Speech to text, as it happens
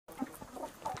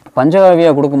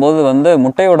பஞ்சகாவியா கொடுக்கும்போது வந்து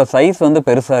முட்டையோட சைஸ் வந்து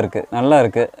பெருசாக இருக்குது, நல்லா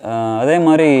இருக்குது. அதே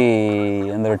மாதிரி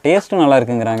அந்த டேஸ்ட்டும் நல்லா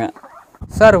இருக்குங்கிறாங்க.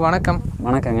 சார் வணக்கம்.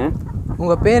 வணக்கங்க.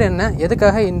 உங்கள் பேர் என்ன,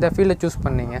 எதுக்காக இந்த ஃபீல்டை சூஸ்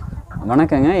பண்ணீங்க?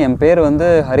 வணக்கங்க, என் பேர் வந்து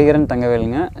ஹரிஹரன்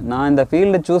தங்கவேலுங்க. நான் இந்த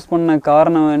ஃபீல்டு சூஸ் பண்ண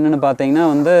காரணம் என்னென்னு பார்த்தீங்கன்னா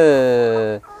வந்து,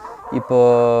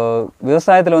 இப்போது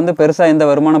விவசாயத்தில் வந்து பெருசாக எந்த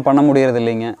வருமானம் பண்ண முடியறது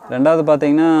இல்லைங்க. ரெண்டாவது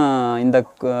பார்த்தீங்கன்னா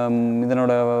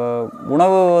இதனோட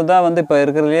உணவு தான் வந்து இப்போ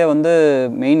இருக்கிறதுலே வந்து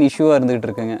மெயின் இஷ்யூவாக இருந்துக்கிட்டு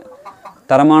இருக்குங்க,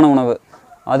 தரமான உணவு.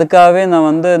 அதுக்காகவே நான்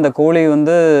வந்து இந்த கோழி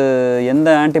வந்து எந்த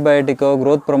ஆன்டிபயோட்டிக்கோ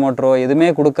க்ரோத் ப்ரொமோட்டரோ எதுவுமே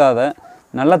கொடுக்காத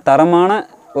நல்ல தரமான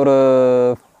ஒரு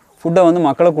ஃபுட்டை வந்து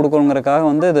மக்களுக்கு கொடுக்கணுங்கிறதுக்காக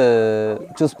வந்து இது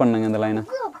சூஸ் பண்ணுங்க இந்த லைனை.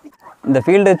 இந்த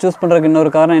ஃபீல்டு சூஸ் பண்ணுறதுக்கு இன்னொரு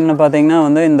காரணம் என்ன பார்த்தீங்கன்னா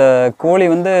வந்து, இந்த கோழி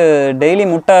வந்து டெய்லி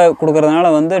முட்டை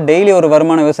கொடுக்குறதுனால வந்து டெய்லி ஒரு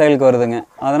வருமானம் விவசாயிகளுக்கு வருதுங்க.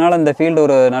 அதனால் இந்த ஃபீல்டு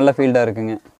ஒரு நல்ல ஃபீல்டாக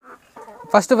இருக்குங்க.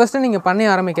 ஃபஸ்ட்டு நீங்கள் பண்ணி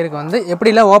ஆரம்பிக்கிறதுக்கு வந்து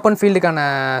எப்படிலாம் ஓப்பன் ஃபீல்டுக்கான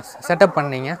செட்டப்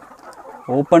பண்ணீங்க?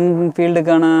 ஓப்பன்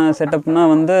ஃபீல்டுக்கான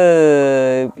செட்டப்னால் வந்து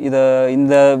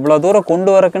இந்த இவ்வளோ தூரம்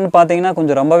கொண்டு வரக்குன்னு பார்த்தீங்கன்னா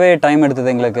கொஞ்சம் ரொம்பவே டைம்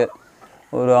எடுத்தது எங்களுக்கு.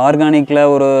 ஒரு ஆர்கானிக்கில்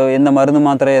ஒரு எந்த மருந்து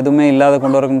மாத்திரை எதுவுமே இல்லாத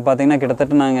கொண்டு வரக்குன்னு பார்த்தீங்கன்னா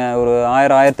கிட்டத்தட்ட நாங்கள் ஒரு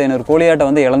 1000-1500 கோழியாட்டை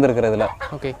வந்து இழந்திருக்கிறதுல.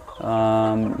 ஓகே.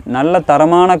 நல்ல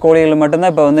தரமான கோழிகள்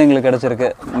மட்டும்தான் இப்போ வந்து எங்களுக்கு கிடச்சிருக்கு.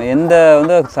 எந்த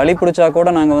வந்து சளி பிடிச்சா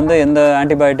கூட நாங்கள் வந்து எந்த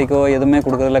ஆன்டிபயோட்டிக்கோ எதுவுமே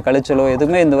கொடுக்குறதில்ல, கழிச்சலோ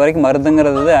எதுவுமே இந்த வரைக்கும்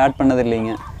மருந்துங்கிறது ஆட் பண்ணது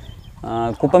இல்லைங்க.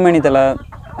 குப்பைமேனி தலை,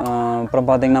 அப்புறம்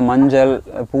பார்த்திங்கன்னா மஞ்சள்,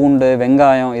 பூண்டு,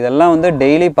 வெங்காயம் இதெல்லாம் வந்து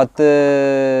டெய்லி 10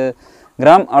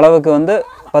 கிராம் அளவுக்கு வந்து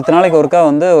 10 நாளைக்கு ஒருக்கா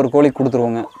வந்து ஒரு கோழிக்கு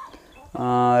கொடுத்துருவோங்க.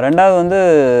 ரெண்டாவது வந்து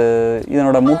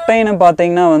இதனோட முட்டைன்னு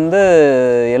பார்த்தீங்கன்னா வந்து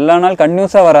எல்லா நாள்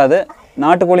கன்டினியூஸாக வராது,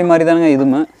 நாட்டுக்கோழி மாதிரி தானுங்க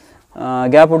இதுவும்.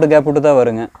 கேப் விட்டு தான்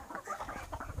வருங்க.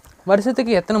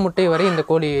 வருஷத்துக்கு எத்தனை முட்டை வரை இந்த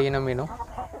கோழி இனம் வேணும்?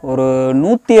 ஒரு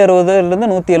 160லேருந்து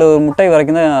 170 முட்டை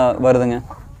வரைக்கும் தான் வருதுங்க.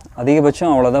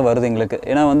 அதிகபட்சம் அவ்வளோதான் வருது எங்களுக்கு.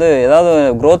 ஏன்னா வந்து ஏதாவது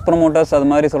க்ரோத் ப்ரொமோட்டர்ஸ்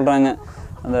அது மாதிரி சொல்கிறாங்க,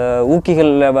 அந்த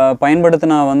ஊக்கிகள்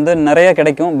பயன்படுத்தினா வந்து நிறைய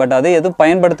கிடைக்கும். பட் அது எதுவும்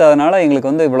பயன்படுத்தாதனால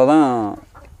எங்களுக்கு வந்து இவ்வளோ தான்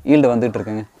ஈல்டு வந்துட்டு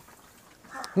இருக்குங்க.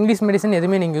 இங்கிலீஷ் மெடிசன்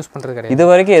எதுவுமே நீங்கள் யூஸ் பண்ணுறது கிடையாது? இது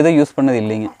வரைக்கும் எதுவும் யூஸ் பண்ணது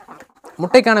இல்லைங்க.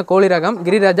 முட்டைக்கான கோழி ரகம்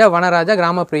கிரிராஜா, வனராஜா,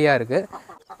 கிராமப்பிரியா இருக்குது.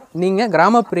 நீங்கள்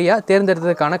கிராமப்பிரியா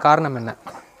தேர்ந்தெடுத்ததுக்கான காரணம் என்ன?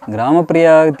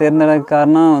 கிராமப்பிரியா தேர்ந்தெடுக்க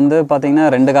காரணம் வந்து பார்த்திங்கன்னா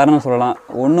 2 காரணம் சொல்லலாம்.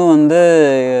 ஒன்று வந்து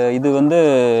இது வந்து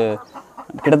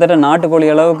கிட்டத்தட்ட நாட்டுக்கோழி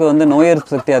அளவுக்கு வந்து நோய்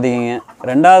எதிர்ப்பு சக்தி அதிகங்க.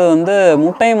 ரெண்டாவது வந்து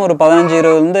முட்டையும் ஒரு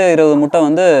 15-20 முட்டை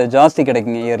வந்து ஜாஸ்தி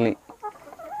கிடைக்குங்க இயர்லி.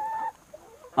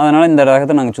 அதனால் இந்த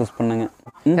ரகத்தை நாங்கள் சூஸ் பண்ணுங்க.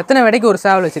 எத்தனை விடைக்கு ஒரு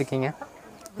சேவல் வச்சுருக்கீங்க?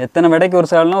 எத்தனை விடைக்கு ஒரு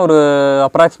சேவல்னால் ஒரு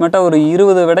அப்ராக்சிமேட்டாக ஒரு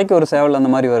 20 விடைக்கு ஒரு சேவல் அந்த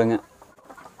மாதிரி வருங்க.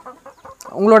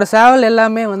 உங்களோட சேவல்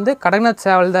எல்லாமே வந்து கடக்நாத்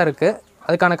சேவல் தான் இருக்குது,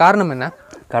 அதுக்கான காரணம் என்ன?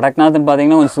 கடக்நாத்னு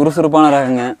பார்த்தீங்கன்னா கொஞ்சம் சுறுசுறுப்பான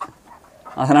ரகங்க,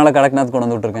 அதனால் கடக்நாத் கொண்டு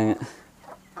வந்துவிட்ருக்கேங்க.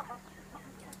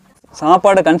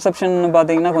 சாப்பாடு கன்சப்ஷன்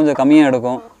பார்த்தீங்கன்னா கொஞ்சம் கம்மியாக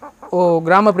எடுக்கும்.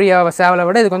 கிராமப்பிரியா சேவலை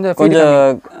விட இது கொஞ்சம்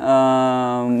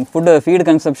ஃபீடு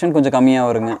கன்சப்ஷன் கொஞ்சம் கம்மியாக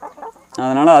வருங்க.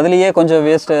 அதனால் அதுலேயே கொஞ்சம்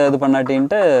வேஸ்ட்டு இது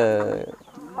பண்ணாட்டின்ட்டு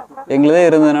எங்களதே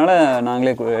இருந்ததுனால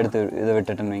நாங்களே எடுத்து இதை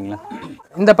விட்டுட்டேன்னு வைங்களேன்.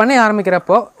 இந்த பண்ணை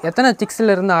ஆரம்பிக்கிறப்போ எத்தனை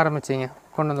சிக்ஸில் ஆரம்பிச்சிங்க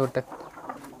கொண்டு வந்து விட்டு?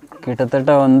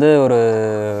 கிட்டத்தட்ட வந்து ஒரு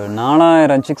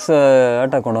 4000 சிக்ஸ்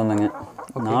ஆட்டை கொண்டு வந்தேங்க.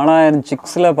 4000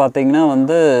 சிக்ஸில் பார்த்தீங்கன்னா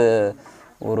வந்து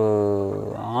ஒரு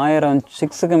 1000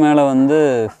 சிக்ஸுக்கு மேலே வந்து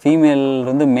ஃபீமேல்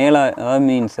வந்து மேலாக, அதாவது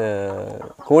மீன்ஸ்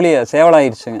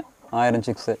சேவலாகிடுச்சுங்க 1000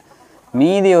 சிக்ஸு.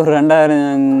 மீதி ஒரு 2000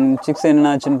 சிக்ஸ்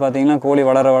என்னாச்சுன்னு பார்த்தீங்கன்னா கோழி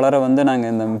வளர வளர வந்து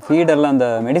நாங்கள் இந்த ஃபீடெல்லாம் அந்த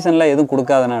மெடிசன்லாம் எதுவும்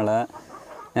கொடுக்காதனால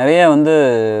நிறைய வந்து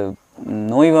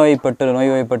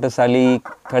நோய்வாய்ப்பட்டு சளி,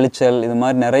 கழிச்சல் இது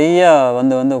மாதிரி நிறையா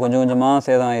வந்து கொஞ்சம் கொஞ்சமாக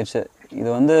சேதம் ஆயிடுச்சு. இது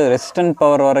வந்து ரெசிஸ்டன்ட்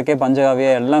பவர் வரைக்கே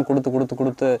பஞ்சகாவியா எல்லாம்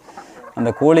கொடுத்து அந்த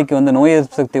கோழிக்கு வந்து நோய்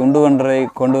எதிர்ப்பு சக்தி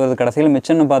கொண்டு வரது கடைசியில்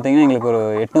மிச்சம்னு பார்த்தீங்கன்னா எங்களுக்கு ஒரு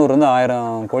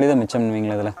 800-1000 கோழி தான் மிச்சம்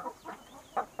பண்ணுவீங்களா. இதில்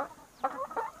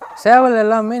சேவல்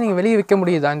எல்லாமே நீங்கள் வெளியே விற்க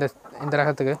முடியுதா இந்த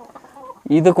ரகத்துக்கு?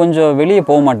 இது கொஞ்சம் வெளியே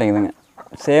போக மாட்டேங்குதுங்க.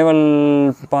 சேவல்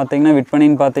பார்த்திங்கன்னா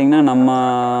விற்பனைன்னு பார்த்தீங்கன்னா நம்ம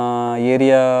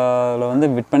ஏரியாவில் வந்து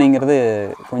விற்பனைங்கிறது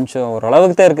கொஞ்சம்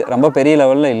ஓரளவுக்கு தான் இருக்குது, ரொம்ப பெரிய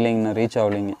லெவலில் இல்லைங்கண்ணா, ரீச்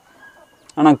ஆகலைங்க.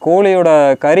 ஆனால் கோழியோட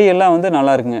கறி எல்லாம் வந்து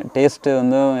நல்லா இருக்குங்க, டேஸ்ட்டு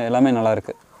வந்து எல்லாமே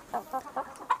நல்லாயிருக்கு.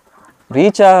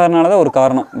 ரீச் ஆகிறதுனால தான் ஒரு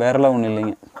காரணம், வேறெல்லாம் ஒன்றும்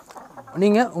இல்லைங்க.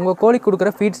 நீங்கள் உங்கள் கோழி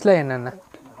கொடுக்குற ஃபீட்ஸில் என்னென்ன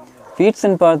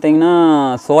ஃபீட்ஸ்ன்னு பார்த்தீங்கன்னா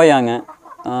சோயாங்க,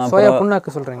 சோயா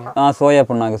புண்ணாக்கு சொல்கிறீங்க?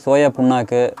 சோயா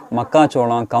புண்ணாக்கு,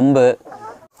 மக்காச்சோளம், கம்பு.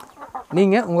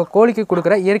 நீங்கள் உங்கள் கோழிக்கு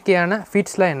கொடுக்குற இயற்கையான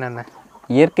ஃபீட்ஸ்லாம் என்னென்ன?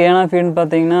 இயற்கையான ஃபீட்னு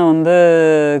பார்த்தீங்கன்னா வந்து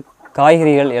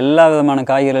காய்கறிகள், எல்லா விதமான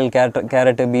காய்கறிகள்,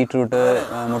 கேரட்டு, பீட்ரூட்டு,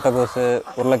 முட்டைக்கோசு,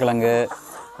 உருளைக்கிழங்கு,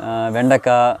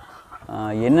 வெண்டைக்காய்,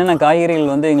 என்னென்ன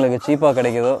காய்கறிகள் வந்து எங்களுக்கு சீப்பாக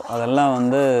கிடைக்குதோ அதெல்லாம்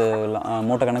வந்து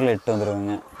மூட்டை கணக்கில் எடுத்து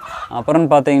வந்துடுவேங்க. அப்புறம்னு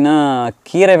பார்த்தீங்கன்னா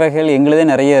கீரை வகைகள் எங்களுதே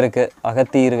நிறைய இருக்குது.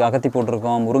 அகத்தி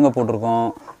போட்டிருக்கோம், முருங்கை போட்டிருக்கோம்,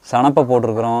 சணப்பை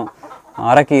போட்டிருக்கிறோம்,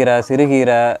 அரைக்கீரை,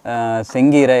 சிறுகீரை,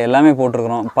 செங்கீரை எல்லாமே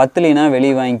போட்டிருக்கிறோம். பத்துலினா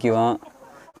வெளியே வாங்கிக்குவோம்.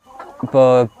 இப்போ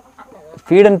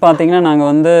ஃபீடுன்னு பார்த்தீங்கன்னா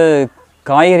நாங்கள் வந்து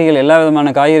காய்கறிகள் எல்லா விதமான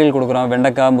காய்கறிகள் கொடுக்குறோம்.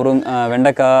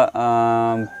 வெண்டைக்காய்,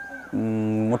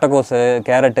 முட்டைக்கோசு,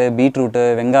 கேரட்டு, பீட்ரூட்டு,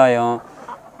 வெங்காயம்,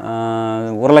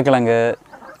 உருளைக்கிழங்கு,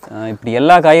 இப்படி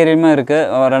எல்லா காய்கறியுமே இருக்குது.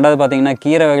 ரெண்டாவது பார்த்திங்கன்னா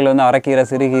கீரை வகைகள் வந்து அரைக்கீரை,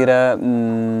 சிறுகீரை,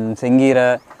 செங்கீரை,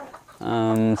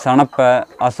 சணப்பை,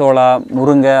 அசோலா,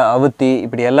 முருங்கை, அவுத்தி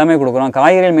இப்படி எல்லாமே கொடுக்குறோம்.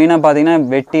 காய்கறிகள் மெயினாக பார்த்திங்கன்னா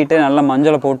வெட்டிட்டு நல்லா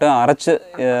மஞ்சளை போட்டு அரைச்சி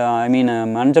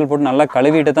மஞ்சள் போட்டு நல்லா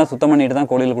கழுவிட்டு தான் சுத்தம் பண்ணிட்டு தான்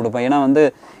கோழிகளுக்கு கொடுப்போம். ஏன்னா வந்து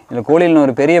இந்த கோழியில்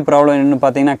ஒரு பெரிய ப்ராப்ளம் என்னென்னு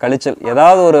பார்த்தீங்கன்னா கழிச்சல்.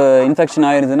 ஏதாவது ஒரு இன்ஃபெக்ஷன்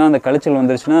ஆயிருந்துச்சுன்னா அந்த கழிச்சல்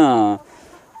வந்துருச்சுன்னா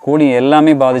கோழி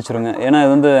எல்லாமே பாதிச்சிருங்க. ஏன்னா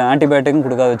இது வந்து ஆன்டிபயோட்டிக்கும்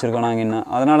கொடுக்காத வச்சுருக்கோம் நாங்கள் இன்னும்.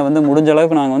 அதனால் வந்து முடிஞ்ச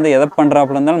அளவுக்கு நாங்கள் வந்து எதை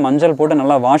பண்ணுறாப்புல இருந்தாலும் மஞ்சள் போட்டு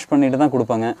நல்லா வாஷ் பண்ணிட்டு தான்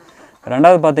கொடுப்பாங்க.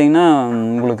 ரெண்டாவது பார்த்தீங்கன்னா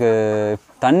உங்களுக்கு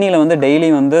தண்ணியில் வந்து டெய்லி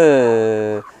வந்து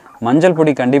மஞ்சள்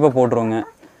பொடி கண்டிப்பாக போட்டுருவோங்க.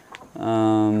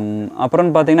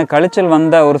 அப்புறம்னு பார்த்தீங்கன்னா கழிச்சல்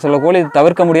வந்தால் ஒரு சில கோழி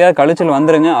தவிர்க்க முடியாத கழிச்சல்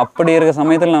வந்துடுங்க. அப்படி இருக்க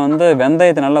சமயத்தில் நான் வந்து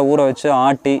வெந்தயத்தை நல்லா ஊற வச்சு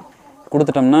ஆட்டி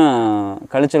கொடுத்துட்டோம்னா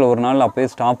கழிச்சல் ஒரு நாள் அப்போயே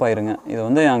ஸ்டாப் ஆயிருங்க. இது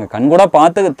வந்து நாங்கள் கண்கூட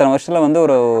பார்த்து இத்தனை வருஷத்தில் வந்து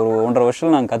ஒரு 1.5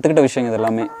 வருஷத்தில் நாங்கள் கற்றுக்கிட்ட விஷயங்க. இது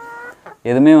எல்லாமே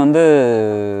எதுவுமே வந்து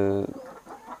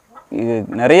இது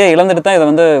நிறைய இழந்துட்டு தான் இதை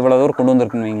வந்து இவ்வளோ தூரம் கொண்டு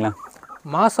வந்திருக்குன்னு வைங்களேன்.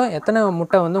 மாதம் எத்தனை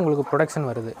முட்டை வந்து உங்களுக்கு ப்ரொடக்ஷன்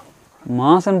வருது?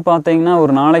 மாதம்னு பார்த்தீங்கன்னா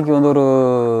ஒரு நாளைக்கு வந்து ஒரு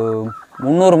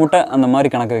 300 முட்டை அந்த மாதிரி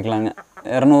கணக்கு வைக்கலாங்க.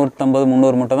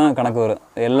 250-300 முட்டை தான் கணக்கு வரும்.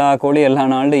 எல்லா கோழி எல்லா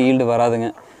நாளும் ஈல்டு வராதுங்க.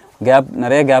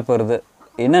 நிறைய கேப் வருது.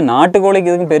 என்ன நாட்டுக்கோழிக்கு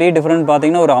இதுக்கும் பெரிய டிஃப்ரெண்ட்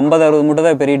பார்த்தீங்கன்னா ஒரு 50-60 முட்டை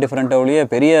தான் பெரிய டிஃப்ரெண்ட்டை ஒழிய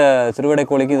பெரிய சிறுவடை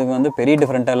கோழிக்கு இதுக்கு வந்து பெரிய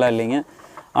டிஃப்ரெண்ட்டெல்லாம் இல்லைங்க.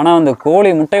 ஆனால் அந்த கோழி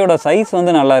முட்டையோட சைஸ்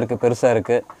வந்து நல்லா இருக்குது, பெருசாக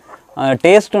இருக்குது,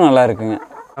 டேஸ்ட்டும் நல்லா இருக்குங்க.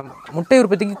 முட்டை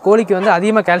உற்பத்திக்கு கோழிக்கு வந்து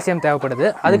அதிகமாக கால்சியம் தேவைப்படுது.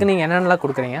 அதுக்கு நீங்கள் என்னென்னலாம்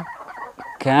கொடுக்குறீங்க?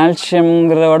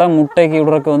 கால்சியம்ங்கிறத விட முட்டைக்கு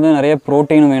விடுறதுக்கு வந்து நிறைய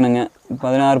ப்ரோட்டீன் வேணுங்க.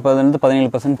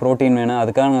 16-17% ப்ரோட்டீன் வேணும்.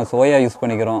 அதுக்காக நாங்கள் சோயா யூஸ்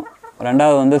பண்ணிக்கிறோம்.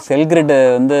 ரெண்டாவது வந்து செல்கிரிட்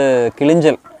வந்து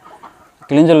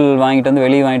கிளிஞ்சல் வாங்கிட்டு வந்து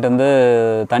வெளியே வாங்கிட்டு வந்து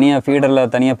தனியாக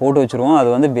ஃபீடரில் தனியாக போட்டு வச்சுருவோம். அது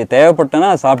வந்து தேவைப்பட்டனா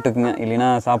சாப்பிட்டுக்குங்க, இல்லைன்னா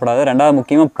சாப்பிடாது. ரெண்டாவது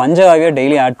முக்கியமாக பஞ்சகாவியாக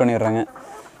டெய்லி ஆட் பண்ணிடுறாங்க.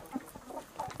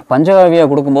 பஞ்சகாவியாக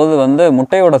கொடுக்கும்போது வந்து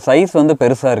முட்டையோட சைஸ் வந்து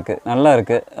பெருசாக இருக்குது, நல்லா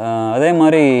இருக்குது. அதே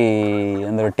மாதிரி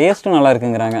அந்த டேஸ்ட்டும் நல்லா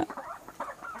இருக்குங்கிறாங்க.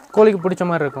 கோழிக்கு பிடிச்ச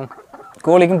மாதிரி இருக்கும்.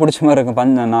 கோழிக்கும் பிடிச்ச மாதிரி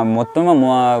இருக்கும். நான்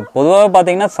மொத்தமாக பொதுவாக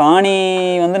பார்த்தீங்கன்னா சாணி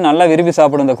வந்து நல்லா விரும்பி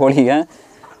சாப்பிடும் இந்த கோழியை.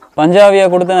 பஞ்சாபியாக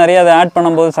கொடுத்து நிறைய அதை ஆட்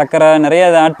பண்ணும்போது சர்க்கரை நிறைய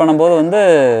அதை ஆட் பண்ணும்போது வந்து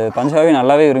பஞ்சாபி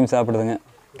நல்லாவே விரும்பி சாப்பிடுதுங்க.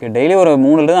 டெய்லி ஒரு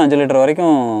 3-5 லிட்டர்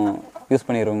வரைக்கும் யூஸ்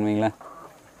பண்ணிடுவோம் வைங்களேன்.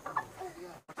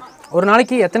 ஒரு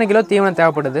நாளைக்கு எத்தனை கிலோ தீவனம்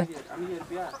தேவைப்படுது?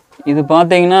 இது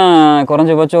பார்த்தீங்கன்னா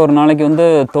குறைஞ்சபட்சம் ஒரு நாளைக்கு வந்து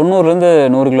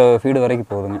 90-100 கிலோ ஃபீடு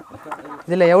வரைக்கும் போகுதுங்க.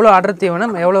 இதில் எவ்வளோ அடர்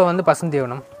தீவனம், எவ்வளோ வந்து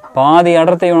பசுந்தீவனம்? பாதி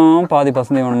அடர் தீவனமும் பாதி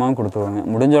பசுந்தீவனமாகவும் கொடுத்துருவாங்க.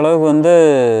 முடிஞ்ச அளவுக்கு வந்து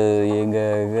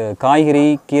எங்கள் காய்கறி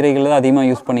கீரைகள் தான் அதிகமாக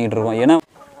யூஸ் பண்ணிக்கிட்டு இருக்கோம். ஏன்னா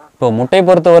இப்போ முட்டையை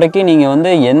பொறுத்த வரைக்கும் நீங்கள் வந்து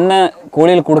என்ன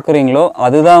கோழியில் கொடுக்குறீங்களோ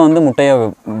அதுதான் வந்து முட்டையாக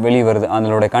வெளியே வருது.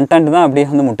 அதனுடைய கண்டென்ட் தான் அப்படியே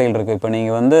வந்து முட்டையில் இருக்குது. இப்போ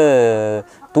நீங்கள் வந்து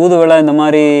தூதுவளை இந்த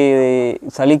மாதிரி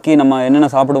சளிக்கு நம்ம என்னென்ன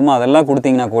சாப்பிடுமோ அதெல்லாம்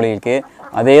கொடுத்தீங்கன்னா கோழிகளுக்கு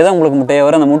அதே தான் உங்களுக்கு முட்டையை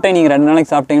வரும். அந்த முட்டையை நீங்கள் 2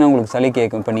 நாளைக்கு சாப்பிட்டீங்கன்னா உங்களுக்கு சளி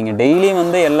கேட்கும். இப்போ நீங்கள் டெய்லியும்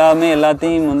வந்து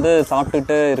எல்லாத்தையும் வந்து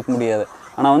சாப்பிட்டுட்டு இருக்க முடியாது.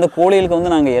 ஆனால் வந்து கோழிகளுக்கு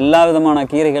வந்து நாங்கள் எல்லா விதமான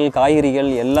கீரைகள்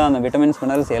காய்கறிகள் எல்லா அந்த விட்டமின்ஸ்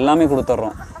மினரல்ஸ் எல்லாமே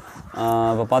கொடுத்துட்றோம்.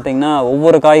 இப்போ பார்த்தீங்கன்னா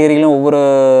ஒவ்வொரு காய்கறிகளும் ஒவ்வொரு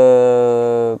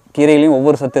கீரையிலையும்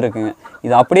ஒவ்வொரு சத்து இருக்குங்க.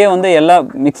 இது அப்படியே வந்து எல்லாம்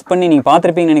மிக்ஸ் பண்ணி நீங்கள்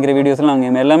பார்த்துருப்பீங்கன்னு நினைக்கிற வீடியோஸ்லாம்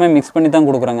நாங்கள் எல்லாமே மிக்ஸ் பண்ணி தான்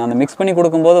கொடுக்குறாங்க. அந்த மிக்ஸ் பண்ணி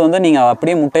கொடுக்கும்போது வந்து நீங்கள்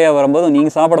அப்படியே முட்டையாக வரும்போது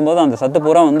நீங்கள் சாப்பிடும்போது அந்த சத்து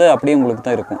பூரா வந்து அப்படியே உங்களுக்கு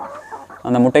தான் இருக்கும்,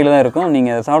 அந்த முட்டையில் தான் இருக்கும்.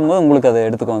 நீங்கள் சாப்பிடும்போது உங்களுக்கு அதை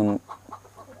எடுத்துக்கும்.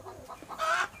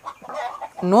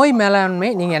 நோய்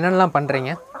மேலாண்மை நீங்கள் என்னென்னலாம்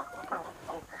பண்ணுறீங்க?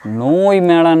 நோய்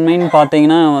மேலாண்மைன்னு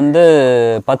பார்த்தீங்கன்னா வந்து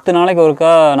 10 நாளைக்கு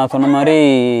ஒருக்கா நான் சொன்ன மாதிரி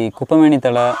குப்பைமேனி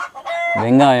தழை,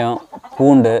 வெங்காயம்,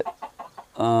 பூண்டு,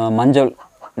 மஞ்சள்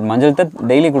தான்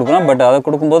டெய்லி கொடுக்குறோம். பட் அதை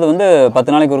கொடுக்கும்போது வந்து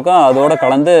 10 நாளைக்கு ஒருக்கா அதோடு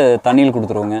கலந்து தண்ணியில்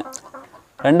கொடுத்துருவோங்க.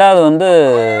 ரெண்டாவது வந்து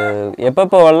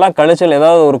எப்பப்போவெல்லாம் கழிச்சல்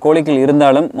ஏதாவது ஒரு கோழிகள்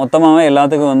இருந்தாலும் மொத்தமாகவே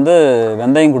எல்லாத்துக்கும் வந்து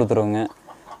வெந்தயம் கொடுத்துருவோங்க.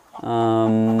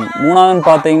 மூணாவதுன்னு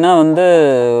பார்த்தீங்கன்னா வந்து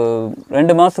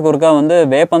 2 மாதத்துக்கு ஒருக்கா வந்து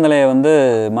வேப்பந்தலையை வந்து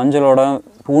மஞ்சளோட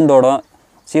பூண்டோட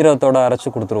சீரகத்தோடு அரைச்சி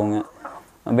கொடுத்துருவோங்க.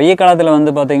 வெய்ய காலத்தில்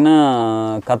வந்து பார்த்திங்கன்னா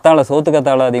சோத்து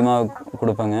கத்தாழை அதிகமாக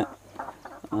கொடுப்பேங்க.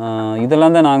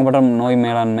 இதெல்லாம் தான் நாங்கள் பண்ற நோய்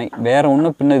மேலாண்மை. வேறு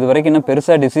ஒன்றும் இது வரைக்கும் இன்னும்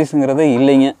பெருசாக டிசீஸுங்கிறது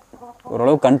இல்லைங்க.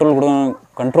 ஓரளவு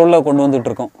கண்ட்ரோலில் கொண்டு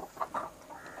வந்துட்டுருக்கோம்.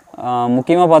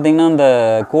 முக்கியமாக பார்த்திங்கன்னா இந்த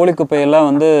கோழி குப்பையெல்லாம்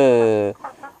வந்து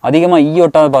அதிகமாக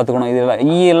ஒட்டாத பார்த்துக்கணும். இதெல்லாம்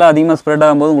எல்லாம் அதிகமாக ஸ்ப்ரெட்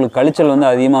ஆகும்போது உங்களுக்கு கழிச்சல் வந்து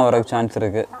அதிகமாக வர சான்ஸ்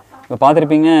இருக்குது. இப்போ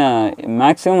பார்த்துருப்பீங்க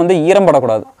மேக்ஸிமம் வந்து ஈரம்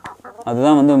படக்கூடாது.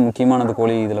 அதுதான் வந்து முக்கியமானது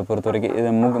கோழி இதில் பொறுத்த வரைக்கும். இது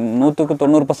 100க்கு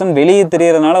 90% வெளியே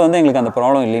தெரியறதுனால வந்து எங்களுக்கு அந்த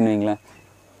ப்ராப்ளம் இல்லைன்னு வைங்களேன்.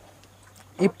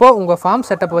 இப்போது உங்கள் ஃபார்ம்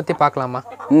செட்டப்பை பற்றி பார்க்கலாமா?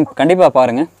 கண்டிப்பாக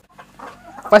பாருங்கள்.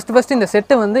 ஃபஸ்ட்டு இந்த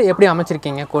செட்டு வந்து எப்படி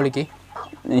அமைச்சிருக்கீங்க கோழிக்கு?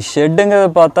 ஷெட்டுங்கிறத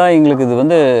பார்த்தா எங்களுக்கு இது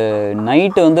வந்து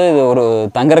நைட்டு வந்து இது ஒரு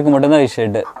தங்கறதுக்கு மட்டும்தான்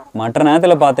ஷெட்டு. மற்ற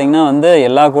நேரத்தில் பார்த்தீங்கன்னா வந்து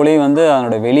எல்லா கோழியும் வந்து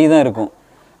அதனோட வெளியே தான் இருக்கும்.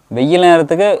 வெயில்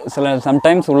நேரத்துக்கு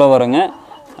சம்டைம்ஸ் உள்ளே வருங்க.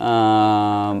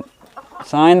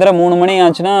 சாயந்தரம் 3 மணி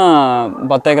ஆச்சுன்னா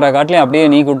 10 ஏக்கரா காட்டிலையும் அப்படியே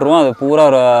நீக்கி விட்ருவோம். அது பூரா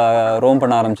ரோம்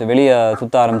பண்ண ஆரம்பிச்சு வெளியே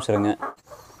சுற்ற ஆரம்பிச்சிருங்க.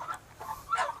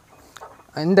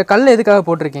 இந்த கல் எதுக்காக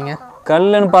போட்டிருக்கீங்க?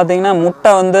 கல்லுன்னு பார்த்தீங்கன்னா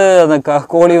முட்டை வந்து அந்த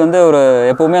கோழி வந்து ஒரு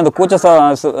எப்போவுமே அந்த கூச்ச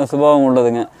சுபாவம்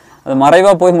உள்ளதுங்க. அது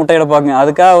மறைவாக போய் முட்டையிட பார்க்குங்க.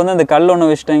 அதுக்காக வந்து அந்த கல் ஒன்று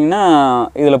வச்சிட்டிங்கன்னா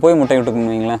இதில் போய் முட்டை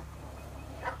விட்டுக்குன்னு வைங்களேன்.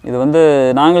 இது வந்து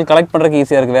நாங்கள் கலெக்ட் பண்ணுறதுக்கு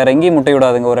ஈஸியாக இருக்குது. வேறு எங்கேயும் முட்டை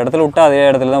விடாதுங்க. ஒரு இடத்துல விட்டால் அதே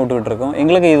இடத்துல தான் விட்டுக்கிட்டு இருக்கோம்.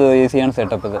 எங்களுக்கு இது ஈஸியான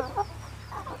செட்டப். இது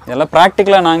இதெல்லாம்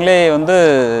ப்ராக்டிக்கலாக நாங்களே வந்து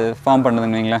ஃபார்ம்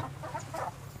பண்ணுதுங்க வைங்களேன்.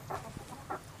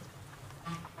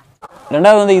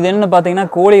 ரெண்டாவது வந்து இது என்ன பார்த்தீங்கன்னா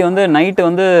கோழி வந்து நைட்டு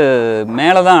வந்து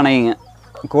மேலே தான் அணையுங்க.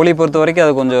 கோழி பொறுத்த வரைக்கும்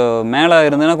அது கொஞ்சம் மேலே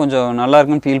இருந்ததுன்னா கொஞ்சம் நல்லா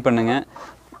இருக்குன்னு ஃபீல் பண்ணுங்க.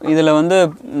 இதில் வந்து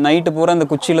நைட்டு பூரா இந்த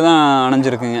குச்சியில் தான்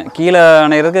அணைஞ்சிருக்குங்க. கீழே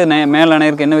அணையிறதுக்கு மேலே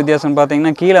அணையிறதுக்கு என்ன வித்தியாசம்னு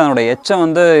பார்த்தீங்கன்னா கீழே அதனோட எச்சம்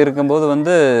வந்து இருக்கும்போது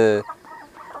வந்து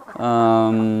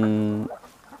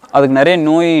அதுக்கு நிறைய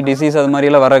நோய் டிசீஸ் அது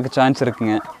மாதிரியெல்லாம் வரதுக்கு சான்ஸ்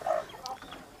இருக்குங்க.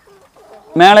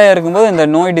 மேலே இருக்கும்போது இந்த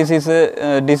நோய்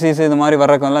டிசீஸு இது மாதிரி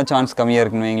வர்றதுக்கெல்லாம் சான்ஸ் கம்மியாக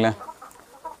இருக்குன்னு வைங்களேன்.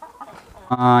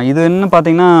 இது என்ன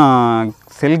பார்த்தீங்கன்னா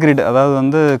செல் கிரிட், அதாவது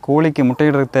வந்து கோழிக்கு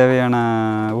முட்டையிடுறதுக்கு தேவையான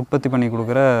உற்பத்தி பண்ணி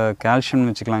கொடுக்குற கால்சியம்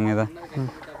வச்சுக்கலாங்க இதை.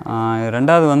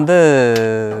 ரெண்டாவது வந்து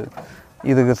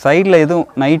இதுக்கு சைடில்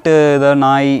எதுவும் நைட்டு ஏதாவது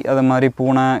நாய் அது மாதிரி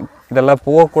பூனை இதெல்லாம்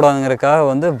போகக்கூடாதுங்கிறதுக்காக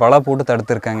வந்து வலை போட்டு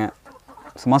தடுத்துருக்காங்க.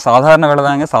 சும்மா சாதாரண வேலை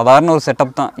தாங்க, சாதாரண ஒரு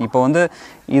செட்டப் தான். இப்போ வந்து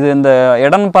இது இந்த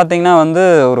இடம்னு பார்த்தீங்கன்னா வந்து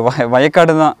ஒரு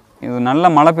வயக்காடு தான். இது நல்ல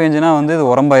மழை பெஞ்சுன்னா வந்து இது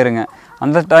உரம்பாயிருங்க.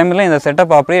 அந்த டைமில் இந்த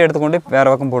செட்டப் அப்படியே எடுத்துக்கொண்டு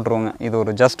வேறு பக்கம் போட்டுருவோங்க. இது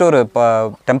ஒரு ஜஸ்ட் ஒரு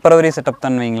டெம்பரவரி செட்டப்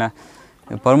தான் வைங்களேன்.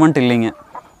 இது பர்மனெண்ட் இல்லைங்க.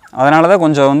 அதனால தான்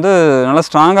கொஞ்சம் வந்து நல்லா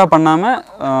ஸ்ட்ராங்காக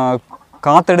பண்ணாமல்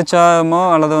காற்றடிச்சாமோ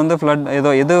அல்லது வந்து ஃப்ளட்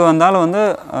எது வந்தாலும் வந்து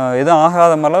எதுவும்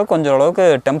ஆகாத மாதிரிலாம் கொஞ்சம் அளவுக்கு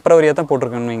டெம்பரவரியாக தான்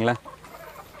போட்டிருக்கேன்னு வைங்களேன்.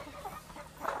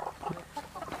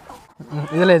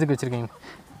 இதெல்லாம் எதுக்கு வச்சுருக்கீங்க?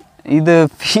 இது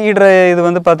ஃபீட்ரு இது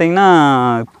வந்து பார்த்திங்கன்னா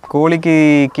கோழிக்கு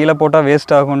கீழே போட்டால்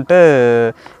வேஸ்ட் ஆகும்ன்ட்டு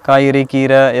காய்கறி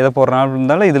கீரை எதை போடுறனாலும்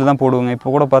இருந்தாலும் இதில் தான் போடுவோங்க. இப்போ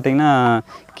கூட பார்த்திங்கன்னா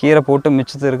கீரை போட்டு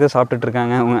மிச்சத்து இருக்குது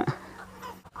சாப்பிட்டுட்ருக்காங்க அவங்க.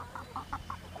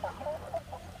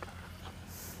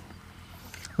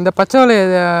 இந்த பச்சைவலை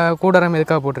கூடாரம்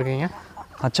எதுக்காக போட்டிருக்கீங்க?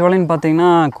 பச்சைவலைன்னு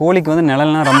பார்த்திங்கன்னா கோழிக்கு வந்து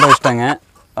நிழல்னால் ரொம்ப இஷ்டங்க.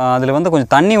 அதில் வந்து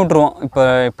கொஞ்சம் தண்ணி விட்ருவோம்.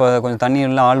 இப்போ கொஞ்சம் தண்ணி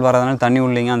இல்லை, ஆள் வராதனால தண்ணி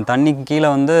விடலைங்க. அந்த தண்ணிக்கு கீழே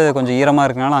வந்து கொஞ்சம் ஈரமாக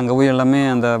இருக்கனால அங்கே போய் எல்லாமே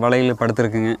அந்த வலையில்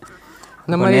படுத்துருக்குங்க.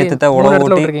 இந்த மாதிரி நேற்று உழவு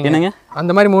ஓட்டி என்னங்க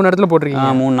அந்த மாதிரி 3 இடத்துல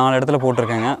போட்டிருக்கீங்க? 3-4 இடத்துல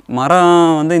போட்டிருக்கேங்க. மரம்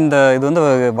வந்து இது வந்து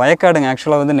வயக்காடுங்க.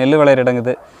 ஆக்சுவலாக வந்து நெல் விளையிற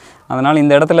இடங்குது. அதனால்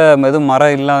இந்த இடத்துல எதுவும்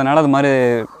மரம் இல்லாதனால அது மாதிரி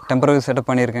டெம்பரரி செட்டப்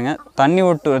பண்ணியிருக்கேங்க.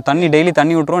 தண்ணி டெய்லி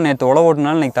தண்ணி விட்டுருவோம். நேற்று உழவு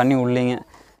ஓட்டினாலும் இன்றைக்கி தண்ணி விடலைங்க.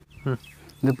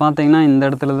 இது பார்த்திங்கன்னா இந்த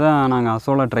இடத்துல தான் நாங்கள்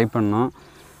அசோலா ட்ரை பண்ணோம்.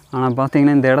 ஆனால்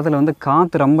பார்த்திங்கன்னா இந்த இடத்துல வந்து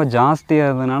காற்று ரொம்ப ஜாஸ்தியாக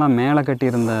இருந்ததுனால மேலே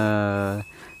கட்டியிருந்த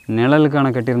நிழலுக்கான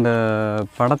கட்டியிருந்த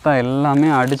படத்தை எல்லாமே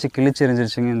அடித்து கிழிச்சு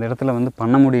எரிஞ்சிருச்சுங்க. இந்த இடத்துல வந்து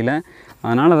பண்ண முடியல.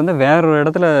 அதனால் வந்து வேற ஒரு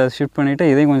இடத்துல ஷிஃப்ட் பண்ணிவிட்டு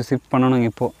இதையும் கொஞ்சம் ஷிஃப்ட் பண்ணணுங்க.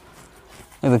 இப்போது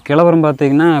இது கிளவரம்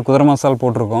பார்த்திங்கன்னா குதிரை மசால்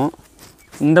போட்டிருக்கோம்.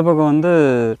 இந்த பக்கம் வந்து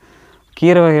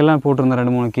கீரை வகையெல்லாம் போட்டிருந்தேன்,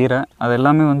 2-3 கீரை. அது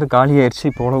எல்லாமே வந்து காலியாகிடுச்சு.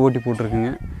 இப்போ உழவு ஓட்டி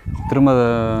போட்டிருக்குங்க. திரும்ப அதை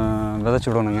விதைச்சி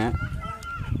விடணுங்க.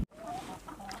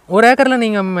 1 ஏக்கரில்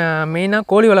நீங்கள் மெயினாக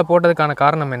கோழி வலை போட்டதுக்கான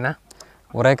காரணம் என்ன?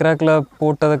 1 ஏக்கராக்கில்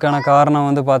போட்டதுக்கான காரணம்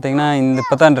வந்து பார்த்திங்கன்னா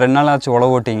இப்போ தான் 2 நாள் ஆச்சு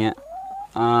உழவு ஓட்டிங்க.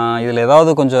 இதில்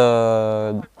ஏதாவது கொஞ்சம்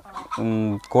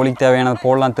கோழிக்கு தேவையானது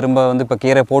போடலாம். திரும்ப வந்து இப்போ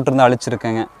கீரை போட்டிருந்தா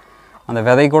அழிச்சிருக்கேங்க. அந்த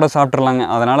விதை கூட சாப்பிட்றலாங்க.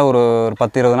 அதனால் ஒரு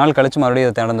 10-20 நாள் கழித்து மறுபடியும்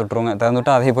அதை திறந்து விட்ருவோங்க. திறந்து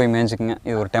விட்டு அதே போய் மேய்ஞ்சிக்குங்க.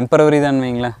 இது ஒரு டெம்பரவரி தான்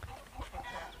வைங்களேன்.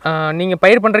 நீங்கள்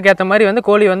பயிர் பண்ணுறதுக்கு ஏற்ற மாதிரி வந்து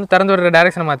கோழி வந்து திறந்து விடுற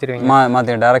டைரெக்ஷனை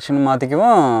மாற்றிடுவீங்க? டைரெக்ஷன்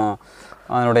மாற்றிக்குவோம்.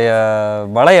 அதனுடைய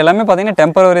வலை எல்லாமே பார்த்திங்கன்னா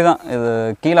டெம்பரவரி தான். இது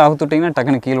கீழே அவுத்துட்டிங்கன்னா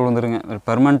டக்குன்னு கீழே விழுந்துருங்க.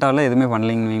 பெர்மனெண்ட்டால் எதுவுமே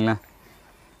பண்ணலிங்கன்னு வைங்களேன்.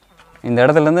 இந்த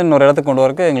இடத்துலேருந்து இன்னொரு இடத்துக்கு கொண்டு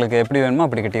வரக்கு எங்களுக்கு எப்படி வேணுமோ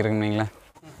அப்படி கட்டியிருக்குன்னு வைங்களேன்.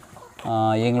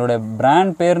 எங்களோட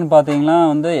பிராண்ட் பேர்னு பார்த்திங்கன்னா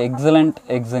வந்து எக்ஸலண்ட்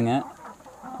எக்ஸுங்க.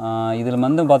 இதில்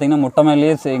வந்து பார்த்திங்கன்னா முட்டை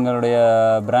மேலேயே எங்களுடைய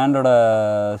பிராண்டோட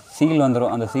சீல்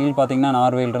வந்துடும். அந்த சீல் பார்த்திங்கன்னா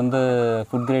நார்வேலேருந்து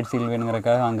ஃபுட் கிரேட் சீல்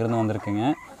வேணுங்கிறதுக்காக அங்கேருந்து வந்திருக்குங்க.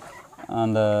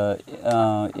 அந்த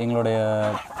எங்களுடைய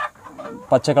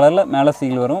பச்சை கலரில் மேலே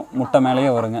சீல் வரும், முட்டை மேலேயே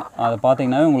வருங்க. அதை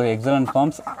பார்த்திங்கன்னாவே உங்களுக்கு எக்ஸலண்ட்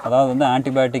ஃபார்ம்ஸ், அதாவது வந்து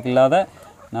ஆன்டிபயோட்டிக் இல்லாத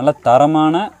நல்ல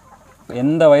தரமான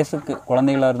எந்த வயசுக்கு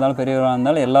குழந்தைகளாக இருந்தாலும் பெரியவர்களாக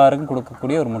இருந்தாலும் எல்லாருக்கும்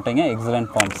கொடுக்கக்கூடிய ஒரு முட்டைங்க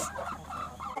எக்ஸலண்ட் ஃபார்ம்ஸ்.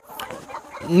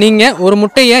 நீங்கள் ஒரு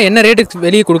முட்டையை என்ன ரேட்டுக்கு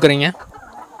வெளியே கொடுக்குறீங்க?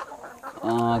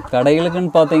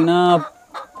 கடைகளுக்குன்னு பார்த்தீங்கன்னா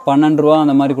 12 ரூபா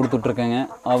அந்த மாதிரி கொடுத்துட்ருக்கேங்க.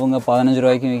 அவங்க 15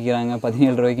 ரூபாய்க்கும் விற்கிறாங்க,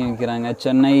 17 ரூபாய்க்கும் விற்கிறாங்க.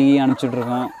 சென்னை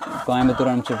அனுப்பிச்சிட்ருக்கோம்,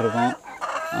 கோயம்புத்தூர் அனுப்பிச்சிட்ருக்கோம்,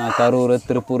 கரூர்,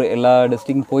 திருப்பூர் எல்லா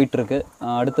டிஸ்ட்ரிக்கும் போயிட்டுருக்கு.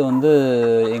 அடுத்து வந்து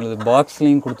எங்களுக்கு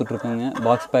பாக்ஸ்லேயும் கொடுத்துட்ருக்கோங்க.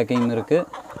 பாக்ஸ் பேக்கிங் இருக்குது,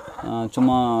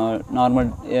 சும்மா நார்மல்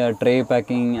ட்ரே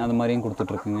பேக்கிங் அது மாதிரியும்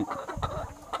கொடுத்துட்ருக்குங்க.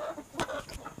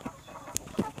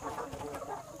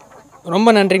 ரொம்ப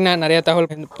நன்றிங்கண்ணா, நிறைய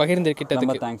தகவல் பகிர்ந்துக்கிட்டதுக்கு.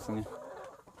 ரொம்ப தேங்க்ஸுங்க.